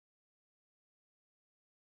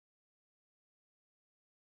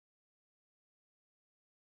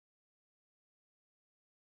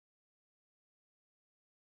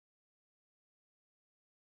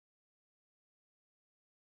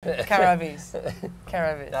Carabis.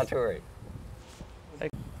 Carabis. Not to worry.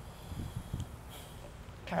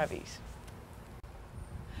 Carabis.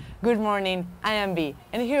 Good morning, I am B,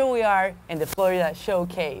 and here we are in the Florida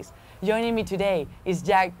Showcase. Joining me today is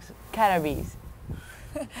Jack Carabis,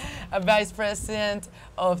 a vice president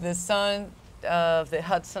of the Sun of the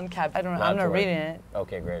Hudson Capital. I'm not reading it.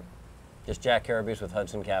 Okay, great. Just Jack Carabis with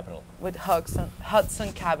Hudson Capital. With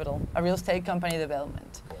Hudson Capital, a real estate company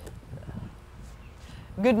development.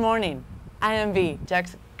 Good morning, I am B, Jack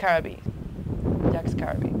Carabis. Jack's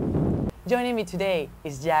Carabis. Joining me today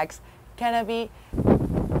is Jack's Carabis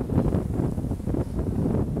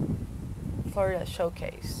Florida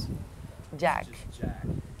Showcase. Jack. Just Jack.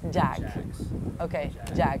 Jack. Jacks. Okay,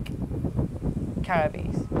 Jack. Jack.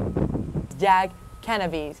 Carabis. Jack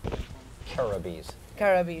Carabis. Carabis.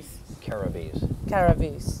 Carabis. Carabis.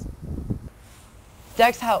 Carabis.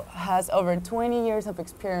 Jack has over 20 years of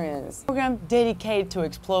experience. Program dedicated to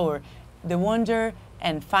explore the wonder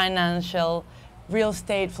and financial real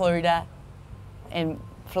estate Florida and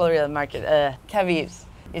Florida market. Carabis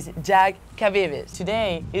is Jack Carabis.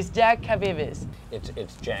 Today is Jack Carabis.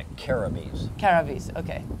 It's Jack Carabis. Carabis,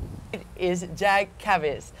 okay. It is Jack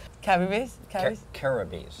Carabis. Carabis? Carabis?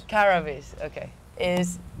 Carabis. Carabis, okay.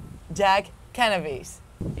 Is Jack Carabis.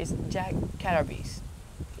 Is Jack Carabis.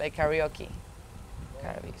 Like karaoke.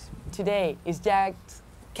 Carabis. Today is Jack's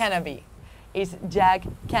Carabis. Is Jack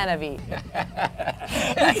Carabis.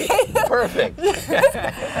 Perfect.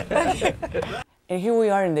 And here we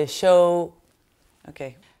are in the show.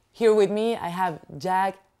 Okay. Here with me I have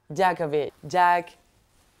Jack Carabis. Jack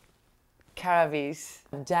Carabis.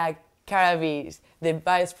 Jack Carabis, the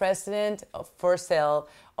vice president for sale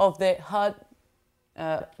of the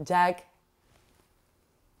Jack.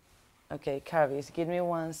 Okay, Carabis, give me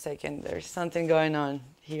 1 second. There's something going on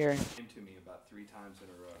here. Came to me about 3 times in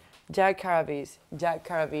a row. Jack Carabis, Jack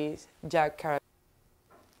Carabis, Jack Carabis.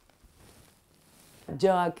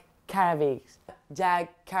 Jack Carabis,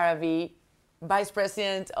 Jack Carabis, vice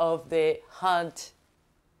president of the Hunt.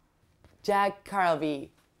 Jack Carabis,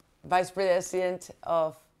 vice president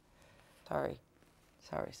of. Sorry.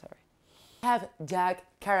 I have Jack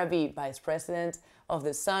Carabis, vice president of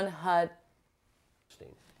the Sun Hut.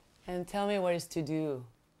 And tell me what is to do.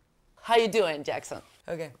 How you doing, Jackson?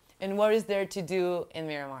 Okay. And what is there to do in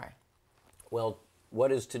Miramar? Well,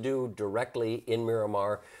 what is to do directly in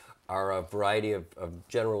Miramar are a variety of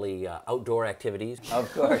generally outdoor activities.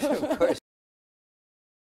 Of course,